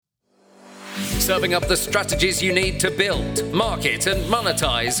Serving up the strategies you need to build, market, and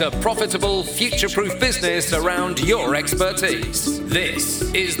monetize a profitable, future-proof business around your expertise. This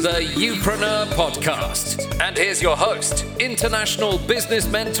is the Youpreneur Podcast. And here's your host, international business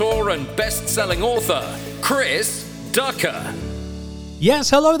mentor and best-selling author, Chris Ducker. Yes,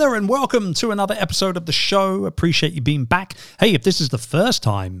 hello there and welcome to another episode of the show. Appreciate you being back. Hey, if this is the first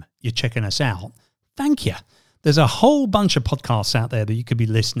time you're checking us out, thank you. There's a whole bunch of podcasts out there that you could be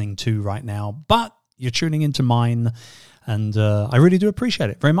listening to right now, but you're tuning into mine, and I really do appreciate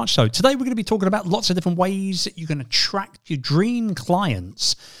it very much so. Today, we're going to be talking about lots of different ways that you can attract your dream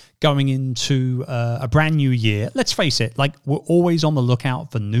clients going into a brand new year. Let's face it, like we're always on the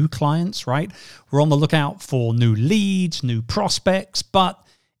lookout for new clients, right? We're on the lookout for new leads, new prospects, but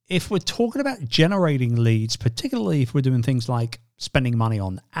if we're talking about generating leads, particularly if we're doing things like spending money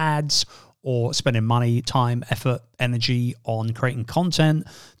on ads or spending money, time, effort, energy on creating content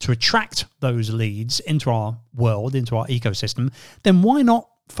to attract those leads into our world, into our ecosystem, then why not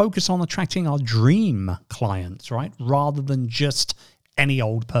focus on attracting our dream clients, right? Rather than just any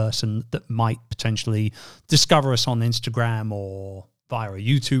old person that might potentially discover us on Instagram or via a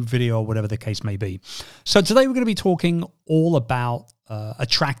YouTube video or whatever the case may be. So today we're going to be talking all about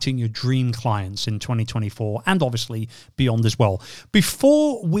attracting your dream clients in 2024 and obviously beyond as well.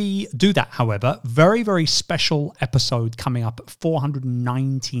 Before we do that, however, very, very special episode coming up at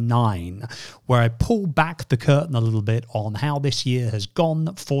 499, where I pull back the curtain a little bit on how this year has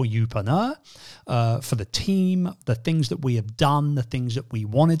gone for Youpreneur, for the team, the things that we have done, the things that we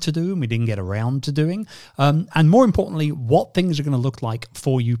wanted to do and we didn't get around to doing, and more importantly, what things are going to look like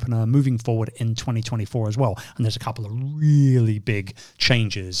for Youpreneur moving forward in 2024 as well. And there's a couple of really big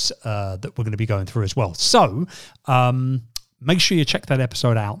changes that we're going to be going through as well. So make sure you check that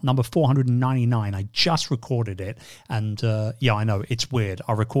episode out, number 499. I just recorded it, and yeah, I know it's weird.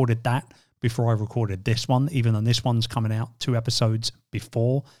 I recorded that before I recorded this one, even though this one's coming out 2 episodes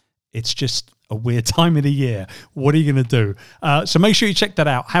before. It's just a weird time of the year. What are you going to do? So make sure you check that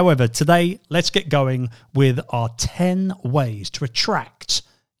out. However, today, let's get going with our 10 ways to attract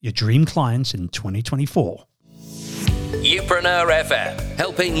your dream clients in 2024. Youpreneur FM,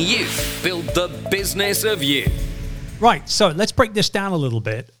 helping you build the business of you. Right, so let's break this down a little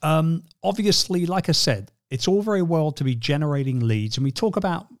bit. Obviously, like I said, it's all very well to be generating leads, and we talk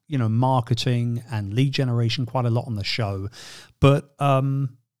about, marketing and lead generation quite a lot on the show. But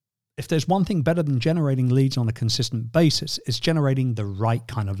if there's one thing better than generating leads on a consistent basis, it's generating the right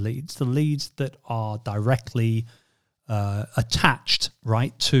kind of leads, the leads that are directly attached,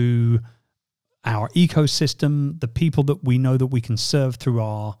 right, to our ecosystem, the people that we know that we can serve through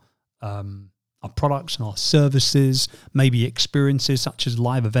our products and our services, maybe experiences such as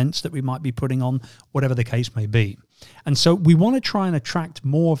live events that we might be putting on, whatever the case may be. And so we want to try and attract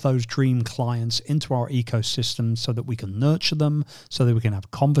more of those dream clients into our ecosystem so that we can nurture them, so that we can have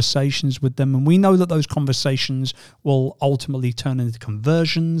conversations with them. And we know that those conversations will ultimately turn into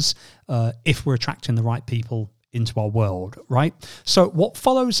conversions if we're attracting the right people into our world, right? So what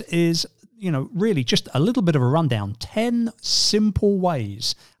follows is really just a little bit of a rundown, 10 simple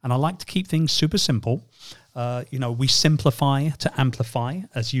ways. And I like to keep things super simple. We simplify to amplify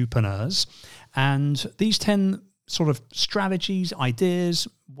as Youpreneurs. And these 10 sort of strategies, ideas,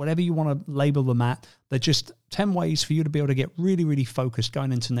 whatever you want to label them at, they're just 10 ways for you to be able to get really, really focused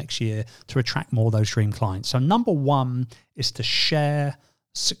going into next year to attract more of those dream clients. So number 1 is to share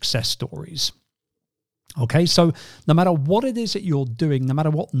success stories. Okay, so no matter what it is that you're doing, no matter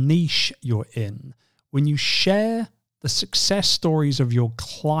what niche you're in, when you share the success stories of your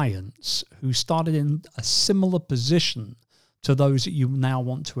clients who started in a similar position to those that you now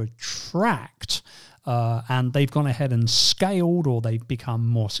want to attract, and they've gone ahead and scaled, or they've become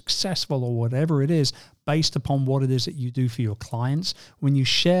more successful, or whatever it is, based upon what it is that you do for your clients, when you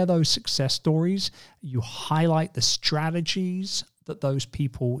share those success stories, you highlight the strategies that those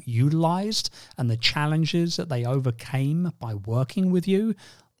people utilized and the challenges that they overcame by working with you.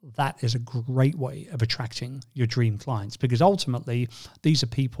 That is a great way of attracting your dream clients, because ultimately these are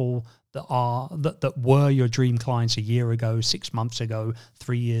people that were your dream clients a year ago, 6 months ago,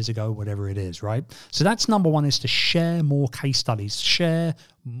 3 years ago, whatever it is, right? So that's number 1, is to share more case studies, share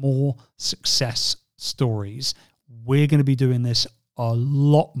more success stories. We're going to be doing this a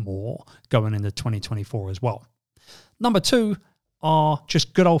lot more going into 2024 as well. Number 2 are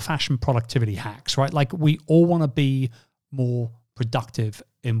just good old-fashioned productivity hacks, right? Like we all want to be more productive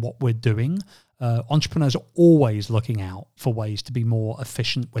in what we're doing. Entrepreneurs are always looking out for ways to be more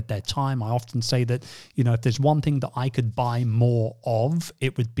efficient with their time. I often say that, if there's one thing that I could buy more of,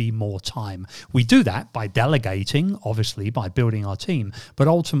 it would be more time. We do that by delegating, obviously, by building our team, but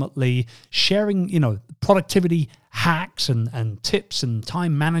ultimately sharing, productivity hacks and tips and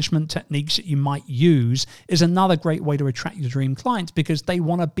time management techniques that you might use is another great way to attract your dream clients, because they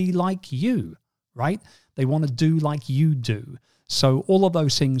want to be like you, right? They want to do like you do. So all of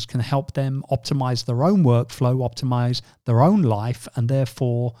those things can help them optimize their own workflow, optimize their own life, and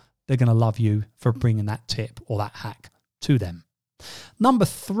therefore they're going to love you for bringing that tip or that hack to them. Number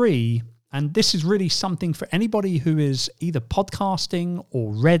 3, and this is really something for anybody who is either podcasting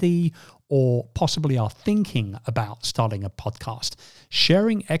already or possibly are thinking about starting a podcast.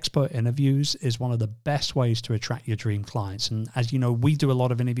 Sharing expert interviews is one of the best ways to attract your dream clients. And as you know, we do a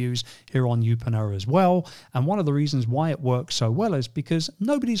lot of interviews here on Youpreneur as well. And one of the reasons why it works so well is because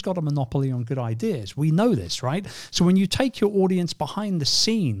nobody's got a monopoly on good ideas. We know this, right? So when you take your audience behind the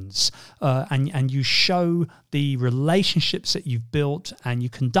scenes and you show the relationships that you've built and you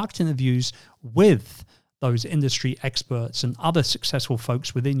conduct interviews with those industry experts and other successful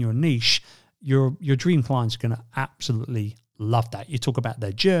folks within your niche, your dream clients are going to absolutely love that. You talk about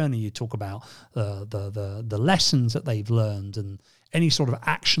their journey, you talk about the lessons that they've learned, and any sort of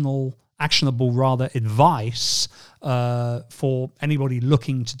actionable advice for anybody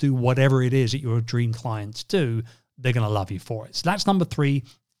looking to do whatever it is that your dream clients do. They're going to love you for it. So that's number 3,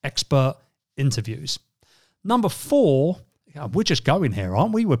 expert interviews. Number 4, we're just going here,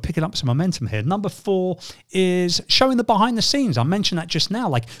 aren't we? We're picking up some momentum here. Number 4 is showing the behind the scenes. I mentioned that just now.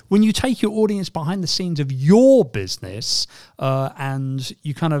 Like when you take your audience behind the scenes of your business and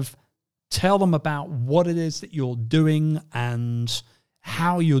you kind of tell them about what it is that you're doing and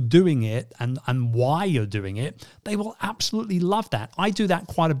how you're doing it and why you're doing it, they will absolutely love that. I do that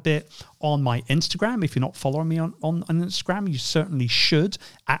quite a bit on my Instagram. If you're not following me on Instagram, you certainly should,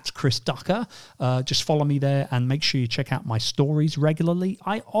 at Chris Ducker. Just follow me there and make sure you check out my stories regularly.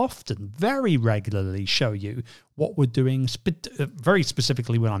 I often, very regularly, show you what we're doing, very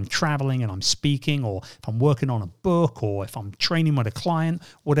specifically when I'm traveling and I'm speaking, or if I'm working on a book, or if I'm training with a client,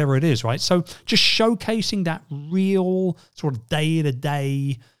 whatever it is, right? So just showcasing that real sort of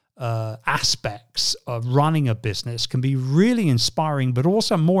day-to-day aspects of running a business can be really inspiring, but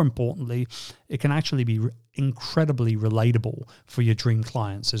also, more importantly, it can actually be incredibly relatable for your dream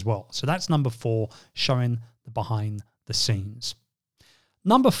clients as well. So that's number 4, showing the behind the scenes.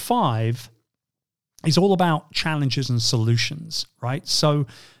 Number 5 is all about challenges and solutions, right? So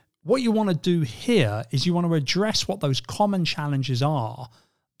what you want to do here is you want to address what those common challenges are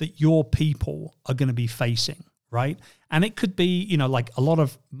that your people are going to be facing, right? And it could be, like a lot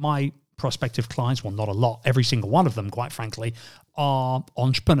of my prospective clients, well, not a lot, every single one of them, quite frankly, are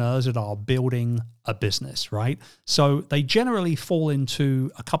entrepreneurs that are building a business, right? So they generally fall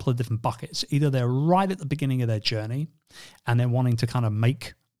into a couple of different buckets. Either they're right at the beginning of their journey and they're wanting to kind of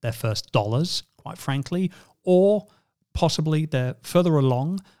make their first dollars, quite frankly, or possibly they're further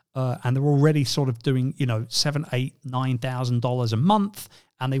along and they're already sort of doing, $7,000, $8,000, $9,000 a month,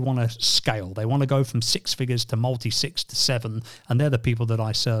 and they want to scale. They want to go from 6 figures to multi-6 to 7, and they're the people that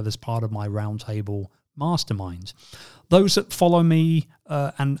I serve as part of my Roundtable Mastermind. Those that follow me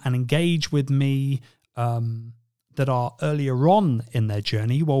and engage with me that are earlier on in their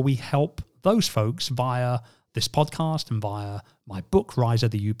journey, well, we help those folks via this podcast and via my book, Rise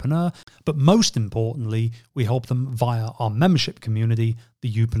of the Youpreneur. But most importantly, we help them via our membership community,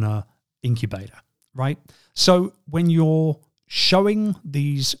 the Youpreneur Incubator, right? So when you're showing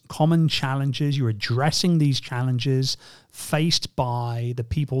these common challenges, you're addressing these challenges faced by the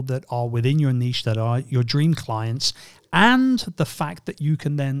people that are within your niche, that are your dream clients, and the fact that you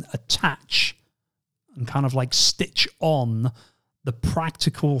can then attach and kind of like stitch on the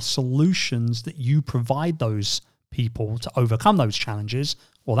practical solutions that you provide those people to overcome those challenges,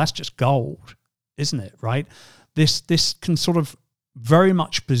 well, that's just gold, isn't it, right? This can sort of very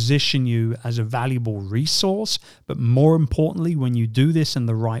much position you as a valuable resource, but more importantly, when you do this in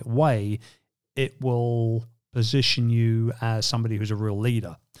the right way, it will position you as somebody who's a real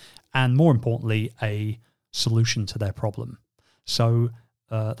leader, and more importantly, a solution to their problem. So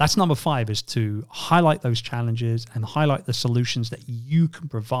that's number 5, is to highlight those challenges and highlight the solutions that you can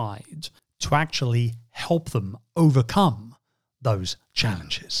provide to actually help them overcome those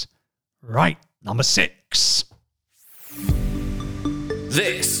challenges. Right, number 6.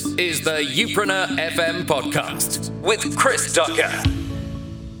 This is the Youpreneur FM podcast with Chris Ducker.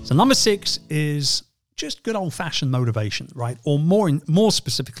 So number 6 is just good old-fashioned motivation, right? Or more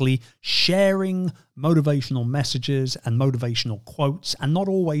specifically, sharing motivational messages and motivational quotes, and not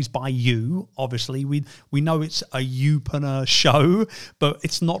always by you. Obviously, we know it's a youpreneur show, but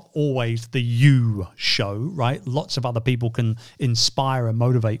it's not always the you show, right? Lots of other people can inspire and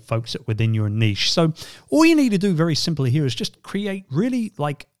motivate folks within your niche. So all you need to do very simply here is just create really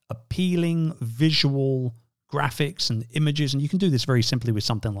like appealing visual graphics and images, and you can do this very simply with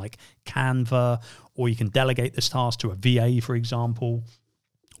something like Canva, or you can delegate this task to a VA, for example,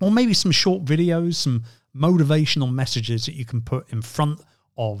 or maybe some short videos, some motivational messages that you can put in front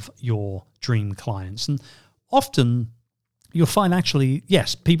of your dream clients. And often you'll find actually,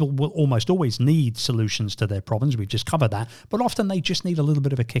 yes, people will almost always need solutions to their problems. We've just covered that. But often they just need a little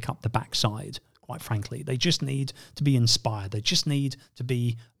bit of a kick up the backside, quite frankly. They just need to be inspired. They just need to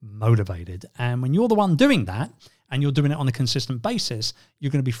be motivated. And when you're the one doing that, and you're doing it on a consistent basis,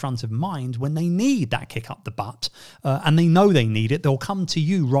 you're going to be front of mind when they need that kick up the butt. And they know they need it. They'll come to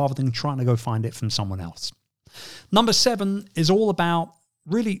you rather than trying to go find it from someone else. Number 7 is all about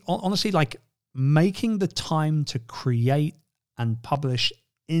really, honestly, like making the time to create and publish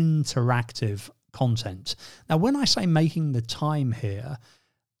interactive content. Now, when I say making the time here,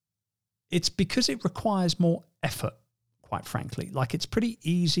 it's because it requires more effort, quite frankly. Like, it's pretty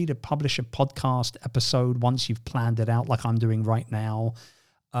easy to publish a podcast episode once you've planned it out, like I'm doing right now.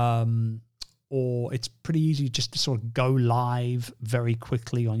 Or it's pretty easy just to sort of go live very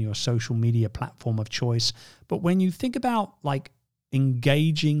quickly on your social media platform of choice. But when you think about like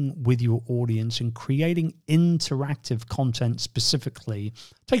engaging with your audience and creating interactive content specifically,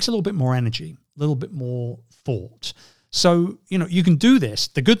 it takes a little bit more energy, a little bit more thought. So, you can do this.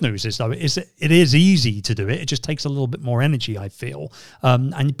 The good news is, though, is that it is easy to do it. It just takes a little bit more energy, I feel.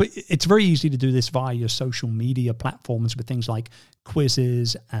 But it's very easy to do this via your social media platforms with things like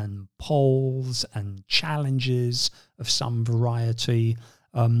quizzes and polls and challenges of some variety.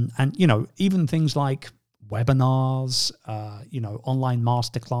 And even things like webinars, online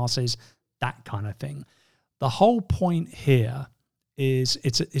masterclasses, that kind of thing. The whole point here is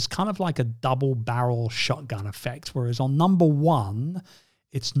it's kind of like a double barrel shotgun effect. Whereas on number 1,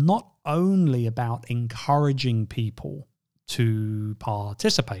 it's not only about encouraging people to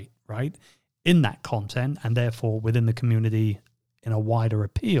participate, right, in that content and therefore within the community in a wider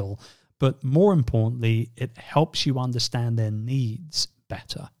appeal, but more importantly, it helps you understand their needs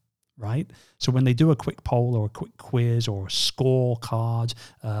better. Right? So when they do a quick poll or a quick quiz or a scorecard,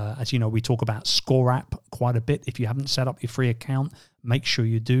 as you know, we talk about ScoreApp quite a bit. If you haven't set up your free account, make sure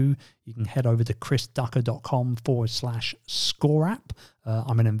you do. You can head over to chrisducker.com/ScoreApp.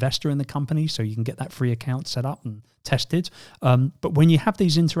 I'm an investor in the company, so you can get that free account set up and tested. But when you have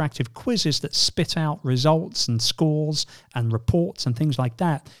these interactive quizzes that spit out results and scores and reports and things like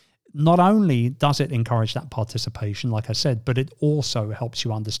that, not only does it encourage that participation, like I said, but it also helps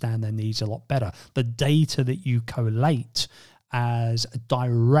you understand their needs a lot better. The data that you collate as a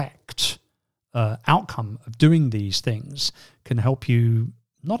direct outcome of doing these things can help you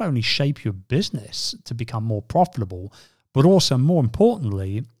not only shape your business to become more profitable, but also, more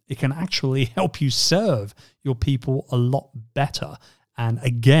importantly, it can actually help you serve your people a lot better. And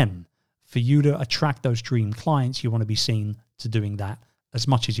again, for you to attract those dream clients, you want to be seen to doing that as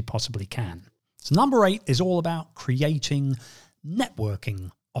much as you possibly can. So number 8 is all about creating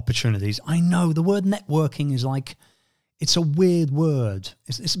networking opportunities. I know the word networking is like, it's a weird word.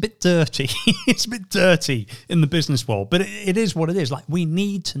 It's a bit dirty. It's a bit dirty in the business world, but it is what it is. Like, we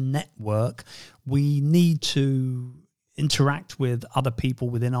need to network. We need to interact with other people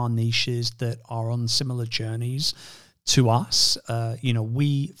within our niches that are on similar journeys to us.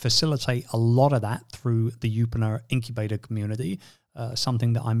 We facilitate a lot of that through the Youpreneur Incubator community.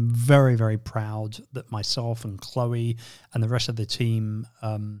 Something that I'm very, very proud that myself and Chloe and the rest of the team,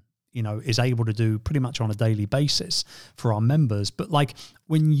 is able to do pretty much on a daily basis for our members. But like,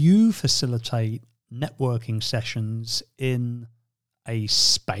 when you facilitate networking sessions in a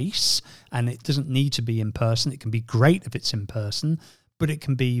space, and it doesn't need to be in person, it can be great if it's in person, but it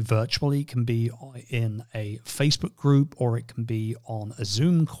can be virtually, it can be in a Facebook group, or it can be on a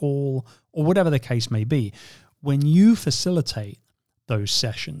Zoom call, or whatever the case may be. When you facilitate those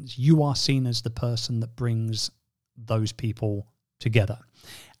sessions, you are seen as the person that brings those people together,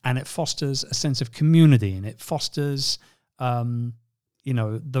 and it fosters a sense of community, and it fosters the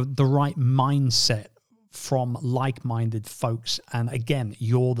right mindset from like-minded folks. And again,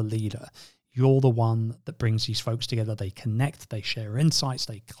 you're the leader. You're the one that brings these folks together. They connect, they share insights,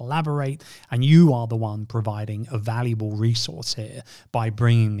 they collaborate, and you are the one providing a valuable resource here by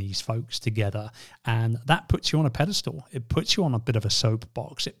bringing these folks together. And that puts you on a pedestal. It puts you on a bit of a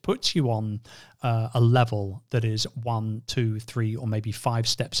soapbox. It puts you on a level that is 1, 2, 3, or maybe 5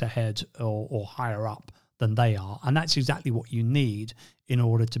 steps ahead or higher up than they are. And that's exactly what you need in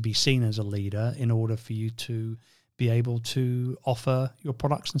order to be seen as a leader, in order for you to be able to offer your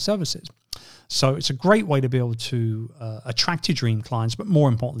products and services. So it's a great way to be able to attract your dream clients, but more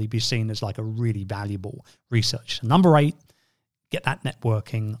importantly, be seen as like a really valuable research. Number 8, get that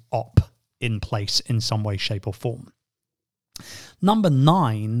networking op in place in some way, shape, or form. Number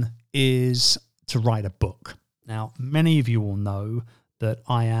 9 is to write a book. Now, many of you will know that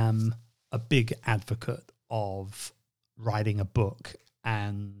I am a big advocate of writing a book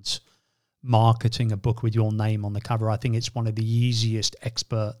and marketing a book with your name on the cover. I think it's one of the easiest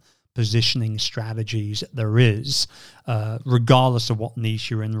expert positioning strategies there is, regardless of what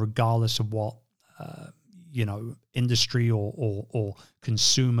niche you're in, regardless of what industry or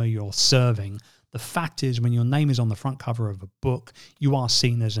consumer you're serving. The fact is, when your name is on the front cover of a book, you are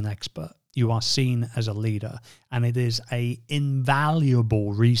seen as an expert. You are seen as a leader, and it is an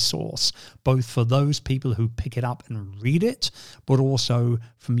invaluable resource, both for those people who pick it up and read it, but also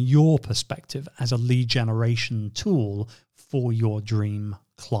from your perspective as a lead generation tool for your dream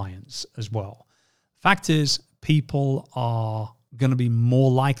clients as well. Fact is, people are going to be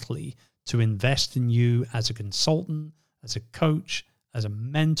more likely to invest in you as a consultant, as a coach, as a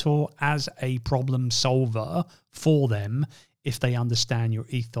mentor, as a problem solver for them if they understand your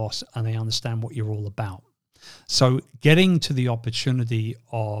ethos and they understand what you're all about. So getting to the opportunity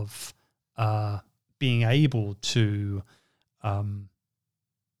of being able to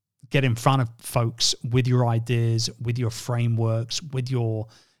get in front of folks with your ideas, with your frameworks, with your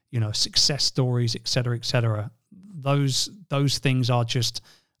success stories, et cetera, those things are just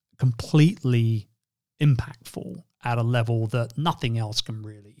completely impactful at a level that nothing else can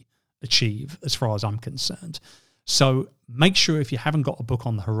really achieve as far as I'm concerned. So make sure, if you haven't got a book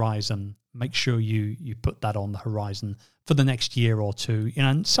on the horizon, make sure you put that on the horizon for the next year or two.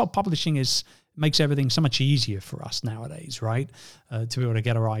 And self-publishing makes everything so much easier for us nowadays, right? To be able to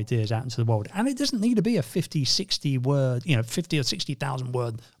get our ideas out into the world. And it doesn't need to be a 50, 60 word, 50 or 60,000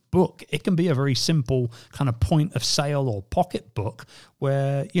 word book. It can be a very simple kind of point of sale or pocket book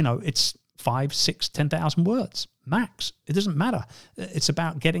where, it's 5, 6, 10,000 words max. It doesn't matter. It's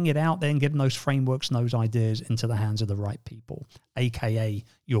about getting it out there and getting those frameworks and those ideas into the hands of the right people, aka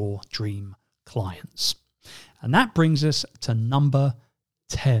your dream clients. And that brings us to number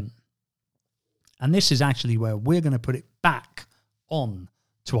 10. And this is actually where we're going to put it back on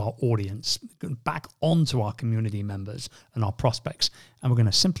to our audience, back onto our community members and our prospects. And we're going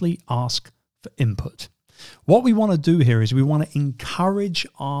to simply ask for input. What we want to do here is we want to encourage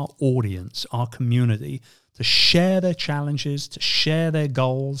our audience, our community, to share their challenges, to share their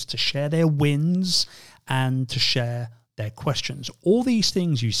goals, to share their wins, and to share their questions. All these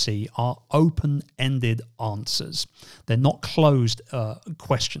things you see are open-ended answers. They're not closed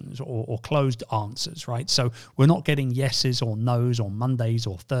questions or closed answers, right? So we're not getting yeses or nos on Mondays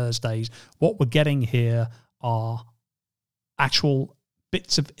or Thursdays. What we're getting here are actual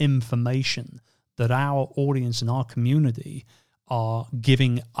bits of information that our audience and our community are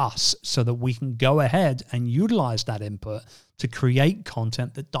giving us so that we can go ahead and utilize that input to create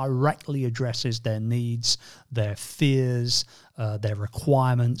content that directly addresses their needs, their fears, their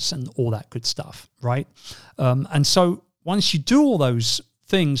requirements, and all that good stuff, right? And so once you do all those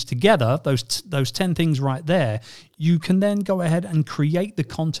things together, those 10 things right there, you can then go ahead and create the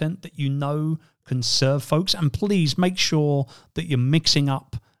content that can serve folks. And please make sure that you're mixing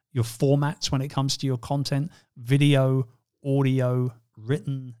up your formats when it comes to your content: video, audio,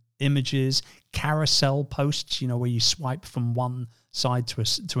 written, images, carousel posts, where you swipe from one side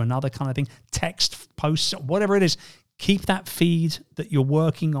to another kind of thing, text posts, whatever it is. Keep that feed that you're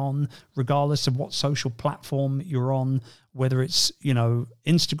working on, regardless of what social platform you're on, whether it's,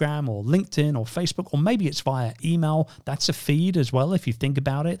 Instagram or LinkedIn or Facebook, or maybe it's via email. That's a feed as well, if you think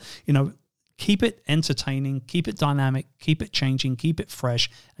about it. Keep it entertaining, keep it dynamic, keep it changing, keep it fresh,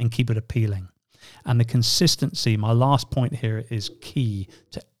 and keep it appealing. And the consistency, my last point here, is key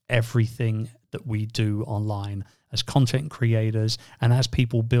to everything that we do online as content creators and as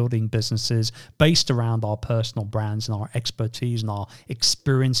people building businesses based around our personal brands and our expertise and our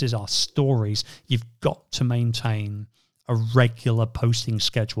experiences, our stories. You've got to maintain a regular posting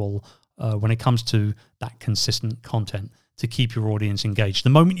schedule when it comes to that consistent content to keep your audience engaged.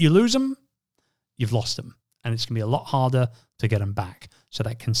 The moment you lose them, you've lost them. and it's going to be a lot harder to get them back. So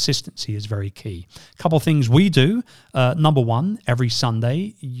that consistency is very key. A couple of things we do. Number one, every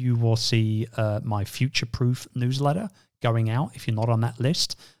Sunday, you will see my Future Proof newsletter going out. If you're not on that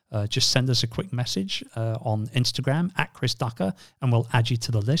list, just send us a quick message on Instagram @ChrisDucker, and we'll add you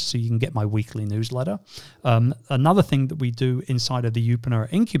to the list so you can get my weekly newsletter. Another thing that we do inside of the Youpreneur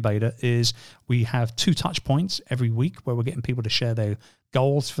Incubator is we have 2 touch points every week where we're getting people to share their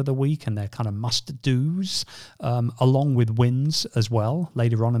goals for the week and their kind of must-dos, along with wins as well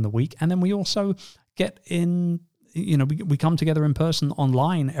later on in the week. And then we also get in... we come together in person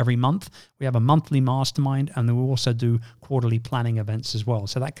online every month. We have a monthly mastermind, and then we also do quarterly planning events as well.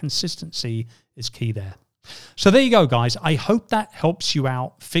 So that consistency is key there. So there you go, guys. I hope that helps you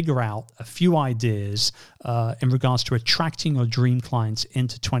out, figure out a few ideas in regards to attracting your dream clients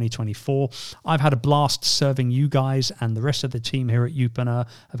into 2024. I've had a blast serving you guys, and the rest of the team here at Youpreneur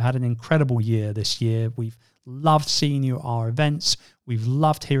have had an incredible year this year. We've loved seeing you at our events. We've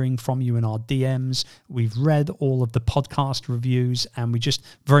loved hearing from you in our DMs. We've read all of the podcast reviews, and we just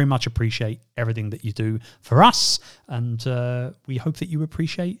very much appreciate everything that you do for us. And we hope that you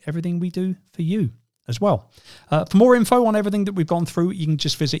appreciate everything we do for you as well. For more info on everything that we've gone through, you can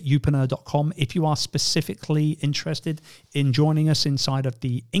just visit youpreneur.com. If you are specifically interested in joining us inside of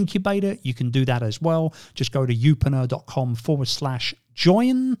the incubator, you can do that as well. Just go to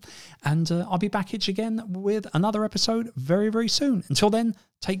youpreneur.com/join, and I'll be back here again with another episode very, very soon. Until then,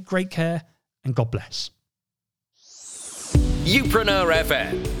 take great care and God bless. Youpreneur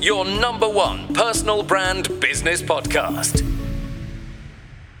FM, your #1 personal brand business podcast.